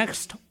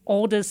next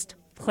oldest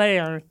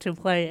player to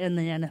play in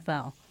the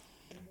NFL.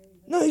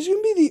 No, he's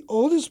going to be the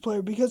oldest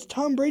player because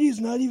Tom Brady's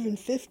not even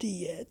 50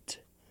 yet.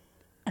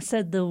 I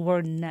said the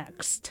word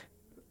next.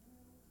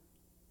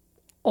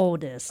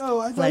 Oldest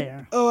I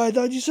player.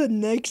 thought you said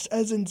next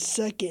as in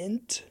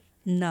second.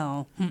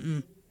 No.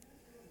 Mm-mm.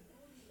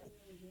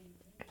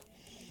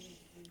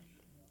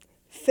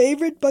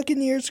 Favorite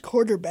Buccaneers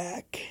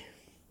quarterback?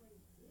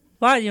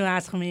 Why are you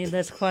asking me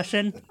this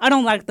question? I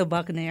don't like the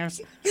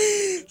Buccaneers.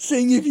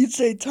 Saying if you'd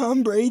say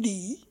Tom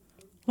Brady.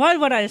 Why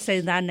would I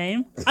say that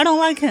name? I don't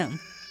like him.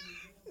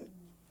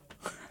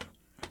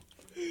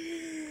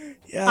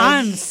 Yeah,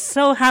 I'm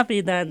so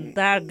happy that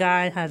that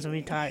guy has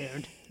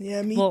retired.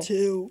 Yeah, me Well,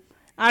 too.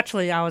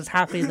 Actually, I was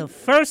happy the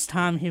first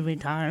time he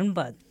retired,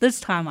 but this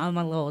time I'm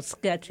a little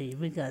sketchy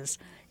because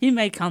he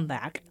may come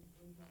back.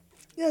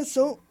 Yeah,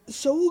 so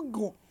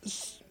will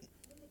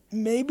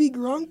maybe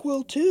Gronk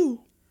will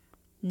too.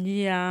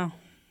 Yeah.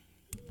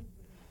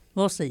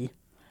 We'll see.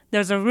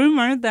 There's a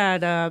rumor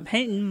that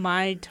Peyton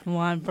might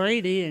want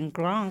Brady and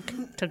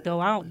Gronk to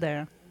go out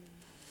there.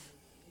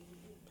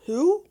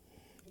 Who?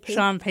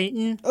 Sean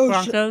Payton, Oh,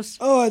 Broncos?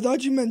 I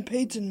thought you meant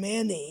Peyton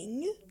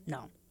Manning.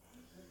 No.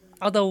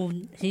 Although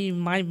he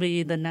might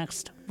be the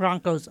next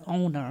Broncos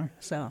owner,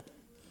 so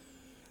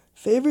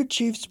Favorite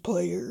Chiefs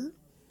player?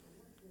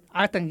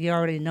 I think you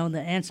already know the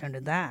answer to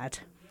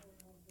that.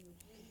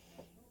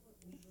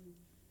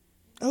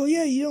 Oh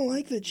yeah, you don't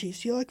like the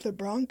Chiefs. You like the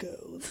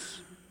Broncos.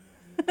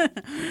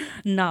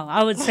 No,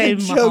 I would say I'm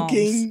Mahomes.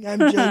 joking. I'm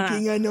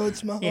joking. I know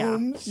it's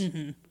Mahomes. Yeah.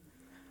 Mm-hmm.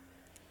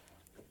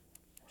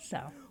 So,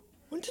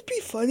 Wouldn't it be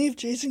funny if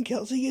Jason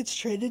Kelsey gets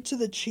traded to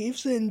the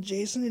Chiefs and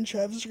Jason and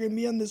Travis are going to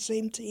be on the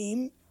same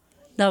team?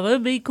 that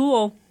would be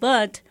cool,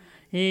 but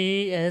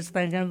he is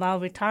thinking about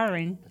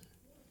retiring.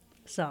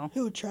 So,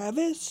 Who,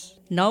 Travis?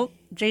 nope,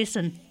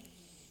 Jason.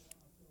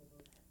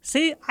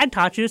 See, I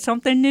taught you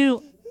something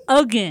new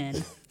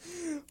again.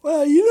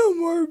 Well, you know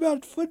more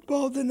about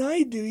football than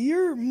I do.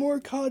 You're more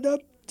caught up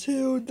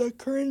to the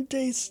current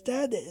day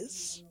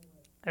status.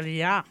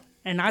 Yeah,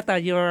 and I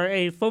thought you were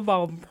a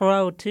football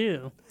pro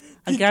too.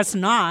 I guess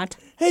not.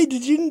 Hey,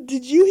 did you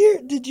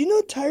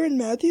know Tyrann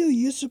Mathieu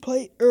used to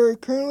play or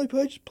currently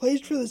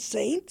plays for the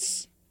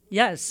Saints?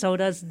 Yes, so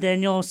does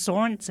Daniel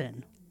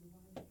Sorensen.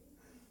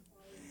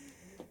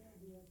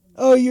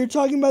 Oh, you're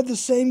talking about the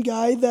same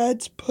guy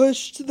that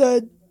pushed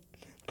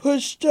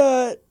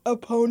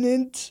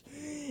opponent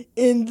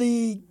in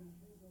the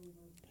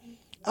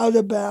out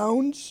of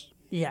bounds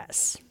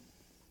Yes.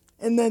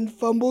 and then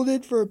fumbled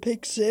it for a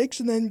pick six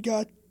and then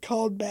got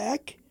called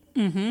back?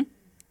 Mm-hmm.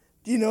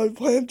 Do you know what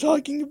play I'm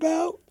talking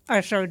about?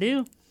 I sure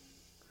do.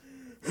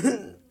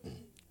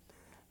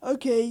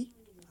 Okay,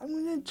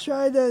 I'm gonna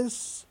try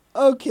this.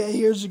 Okay,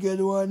 here's a good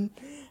one.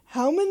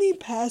 How many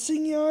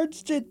passing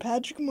yards did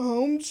Patrick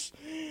Mahomes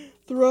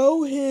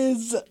throw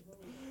his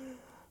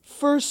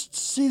first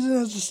season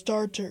as a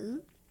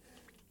starter?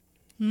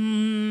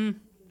 I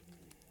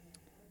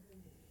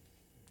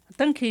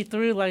think he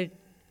threw like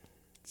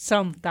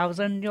some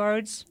 1,000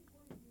 yards.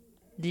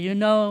 Do you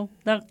know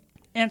the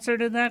answer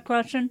to that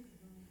question?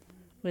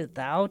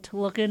 Without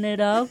looking it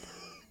up?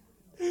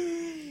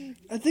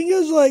 I think it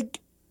was like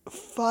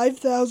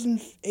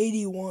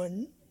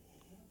 5,081.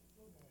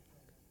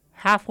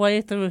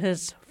 Halfway through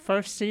his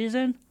first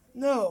season?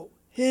 No,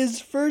 his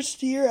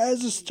first year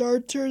as a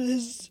starter,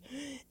 his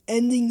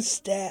ending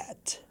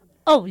stat.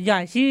 Oh,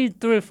 yeah, he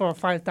threw for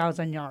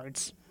 5,000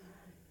 yards.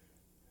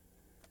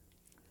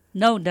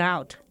 No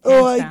doubt.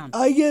 Oh, Hands down.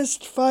 I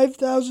guessed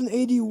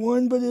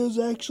 5,081, but it was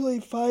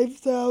actually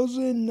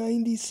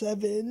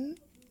 5,097.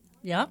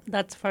 Yep,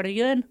 that's pretty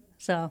good.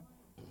 So,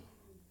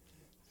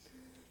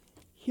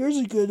 Here's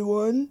a good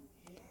one.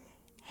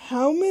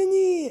 How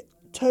many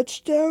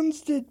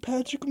touchdowns did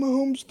Patrick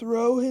Mahomes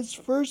throw his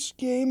first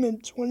game in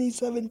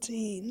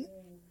 2017?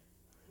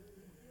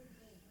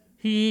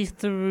 he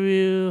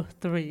threw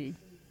 3.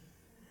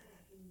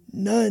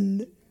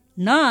 None.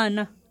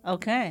 None?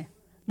 Okay.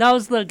 That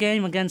was the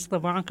game against the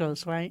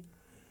Broncos, right?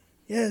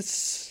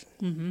 Yes.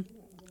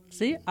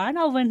 See, I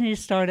know when he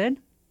started.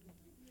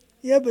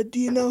 Yeah, but do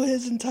you know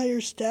his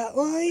entire stat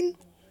line?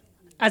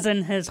 As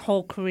in his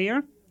whole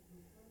career.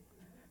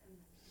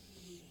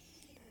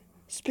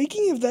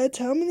 Speaking of that,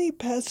 how many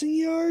passing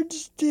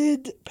yards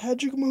did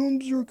Patrick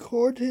Mahomes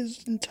record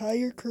his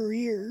entire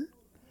career?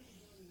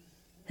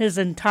 His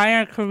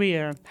entire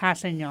career,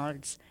 passing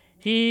yards.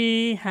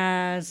 He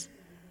has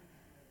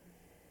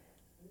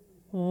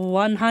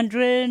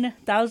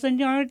 100,000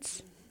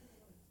 yards.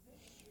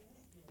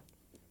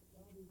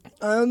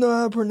 I don't know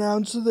how to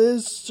pronounce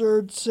this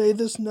or say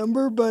this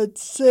number, but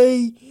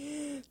say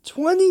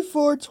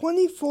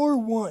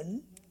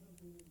 24-1.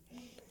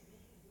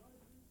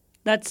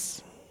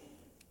 That's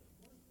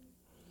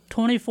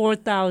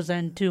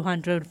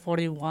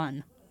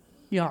 24,241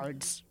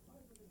 yards.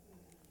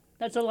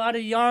 That's a lot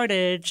of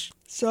yardage.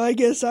 So I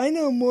guess I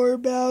know more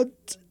about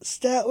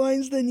stat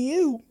lines than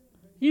you.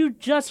 You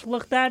just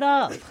looked that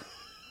up.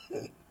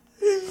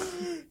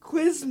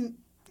 Quiz me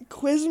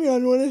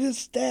on one of his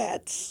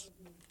stats.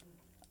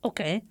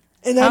 Okay.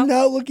 And I'm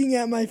not looking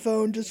at my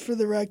phone, just for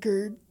the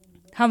record.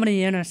 How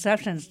many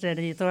interceptions did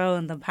he throw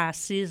in the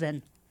past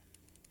season?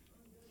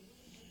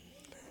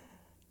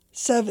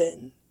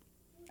 7.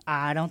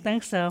 I don't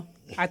think so.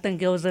 I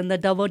think it was in the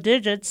double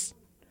digits.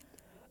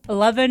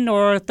 11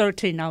 or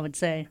 13, I would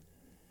say.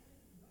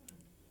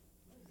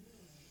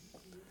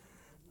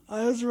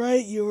 I was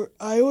right.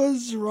 I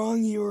was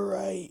wrong. You were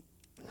right.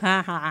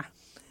 Haha.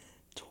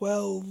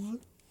 12.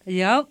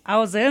 Yep, I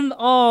was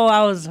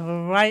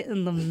right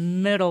in the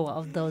middle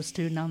of those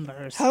two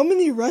numbers. How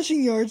many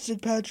rushing yards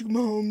did Patrick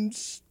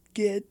Mahomes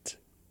get?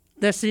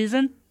 This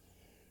season?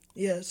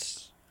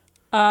 Yes.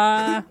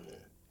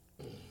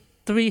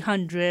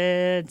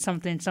 300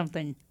 something.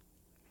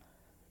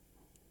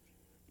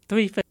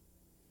 350.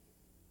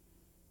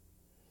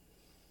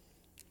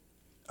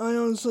 I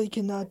honestly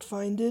cannot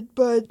find it,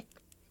 but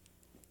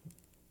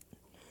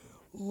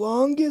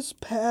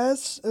longest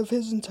pass of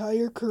his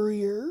entire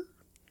career?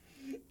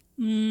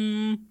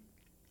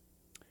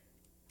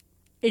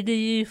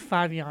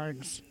 85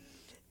 yards.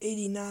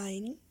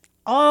 89.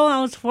 Oh, I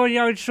was 4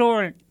 yards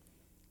short.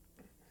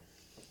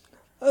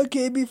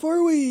 Okay,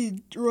 before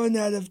we run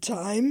out of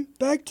time,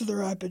 back to the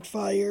rapid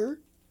fire.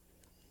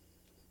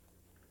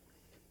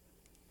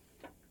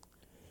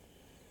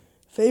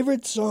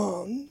 Favorite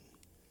song?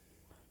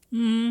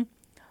 I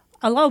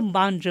love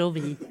Bon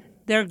Jovi.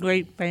 They're a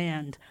great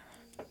band.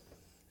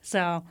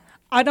 So,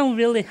 I don't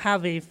really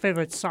have a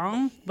favorite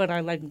song, but I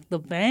like the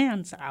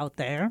bands out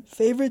there.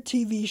 Favorite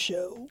TV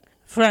show?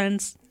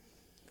 Friends.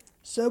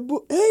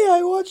 Hey,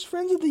 I watched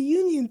Friends of the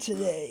Union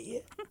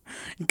today.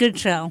 Good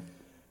show.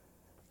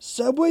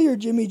 Subway or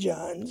Jimmy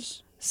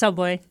John's?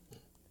 Subway.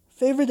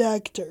 Favorite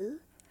actor?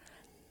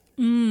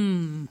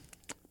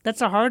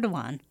 That's a hard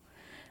one.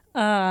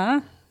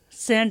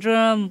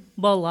 Sandra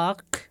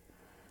Bullock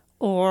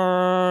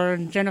or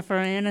Jennifer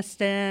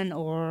Aniston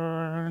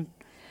or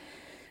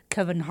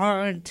Kevin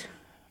Hart.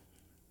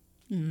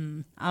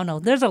 I don't know.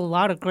 There's a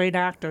lot of great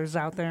actors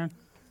out there.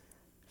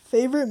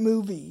 Favorite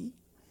movie?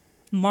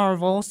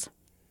 Marvels.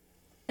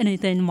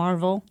 Anything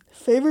Marvel.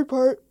 Favorite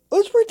part?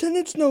 Let's pretend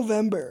it's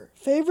November.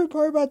 Favorite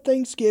part about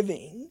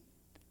Thanksgiving?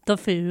 The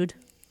food.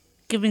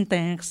 Giving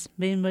thanks.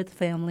 Being with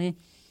family.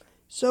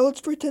 So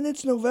let's pretend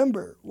it's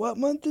November. What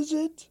month is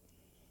it?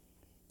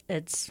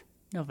 It's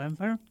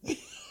November.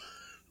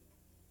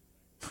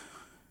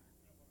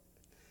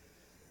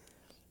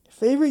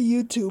 Favorite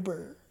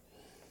YouTuber?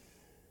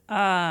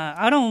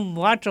 I don't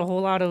watch a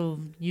whole lot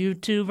of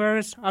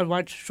YouTubers. I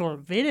watch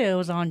short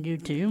videos on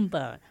YouTube,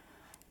 but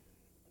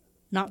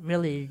not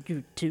really a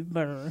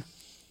YouTuber.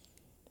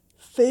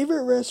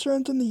 Favorite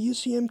restaurant on the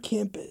UCM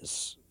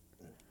campus?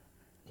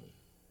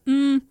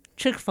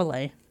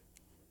 Chick-fil-A.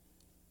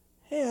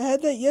 Hey, I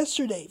had that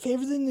yesterday.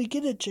 Favorite thing to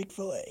get at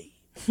Chick-fil-A?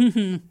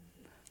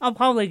 I'll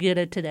probably get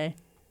it today.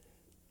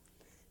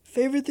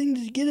 Favorite thing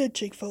to get at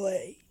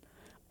Chick-fil-A?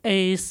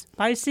 A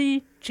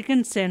spicy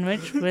chicken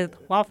sandwich with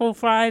waffle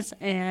fries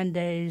and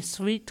a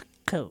sweet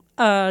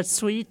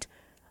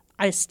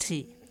iced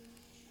tea.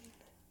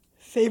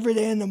 Favorite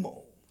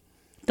animal?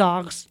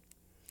 Dogs.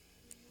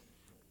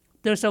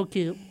 They're so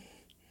cute.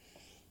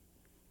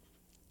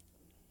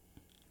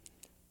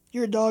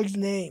 Your dog's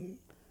name?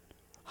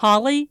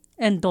 Holly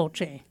and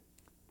Dolce.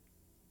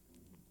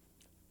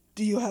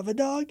 Do you have a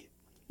dog?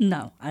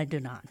 No, I do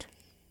not.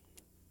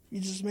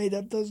 You just made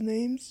up those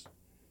names?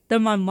 They're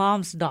my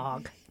mom's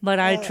dog, but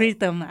I treat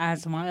them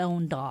as my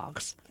own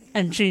dogs,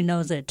 and she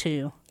knows it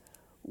too.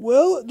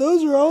 Well,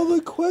 those are all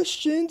the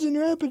questions and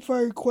rapid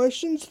fire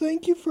questions.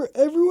 Thank you for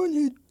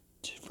everyone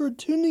for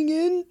tuning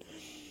in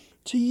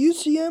to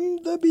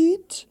UCM The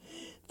Beat.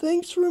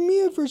 Thanks for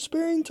Mia for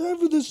sparing time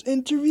for this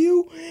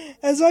interview,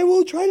 as I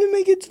will try to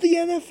make it to the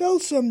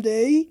NFL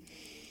someday.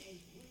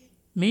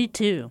 Me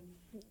too.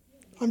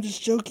 I'm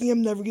just joking,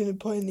 I'm never going to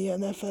play in the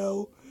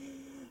NFL.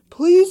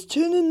 Please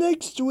tune in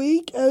next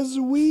week as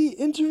we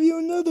interview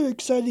another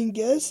exciting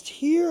guest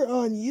here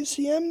on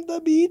UCM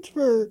The Beat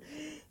for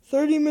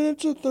 30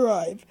 Minutes of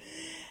Thrive.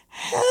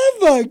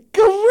 Have a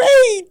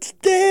great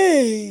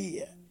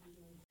day!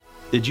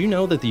 Did you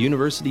know that the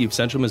University of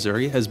Central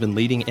Missouri has been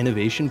leading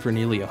innovation for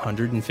nearly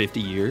 150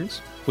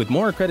 years? With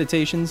more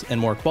accreditations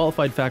and more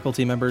qualified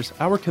faculty members,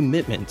 our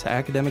commitment to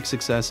academic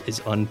success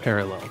is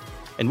unparalleled,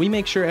 and we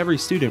make sure every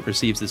student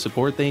receives the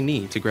support they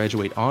need to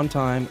graduate on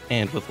time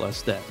and with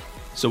less debt.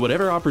 So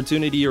whatever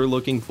opportunity you're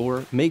looking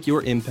for, make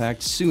your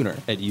impact sooner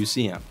at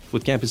UCM,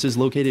 with campuses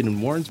located in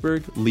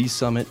Warrensburg, Lee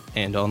Summit,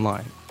 and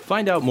online.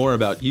 Find out more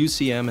about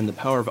UCM and the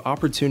power of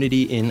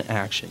opportunity in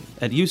action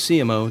at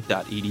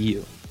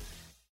ucmo.edu.